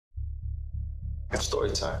It's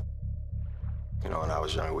story time. You know, when I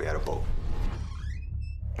was young, we had a boat.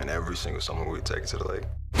 And every single summer, we'd take it to the lake.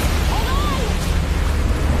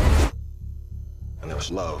 And there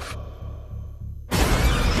was love.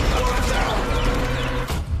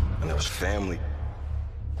 And there was family.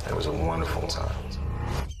 It was a wonderful time.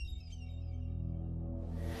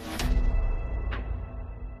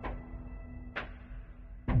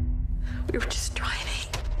 We were just driving.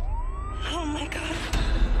 Oh my God.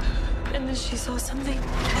 And then she saw something.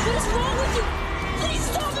 What is wrong with you? Please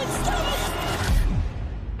stop it! Stop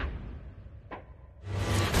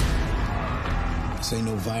it! This ain't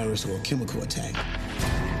no virus or a chemical attack.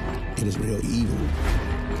 It is real evil.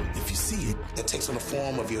 If you see it, that takes on the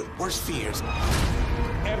form of your worst fears.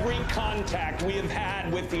 Every contact we have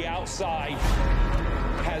had with the outside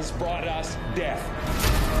has brought us death.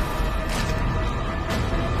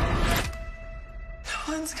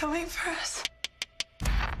 No one's coming for us.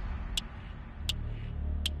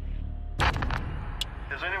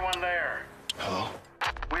 Is anyone there? Hello?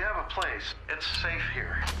 We have a place. It's safe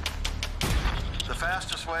here. The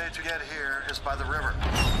fastest way to get here is by the river.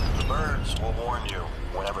 The birds will warn you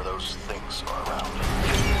whenever those things are around.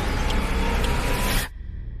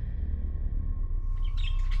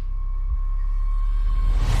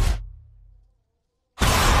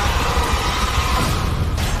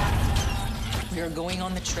 We are going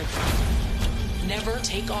on the trip. Never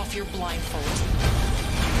take off your blindfold.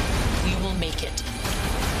 We will make it.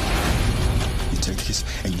 You take this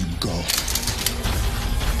and you go.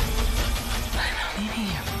 I'm not leaving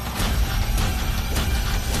you.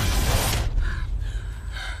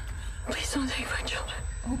 Please don't take my children.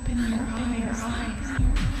 Open your eyes.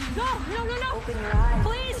 No! Open your eyes.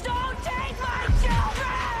 Please don't take my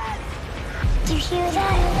children! Do you hear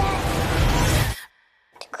that?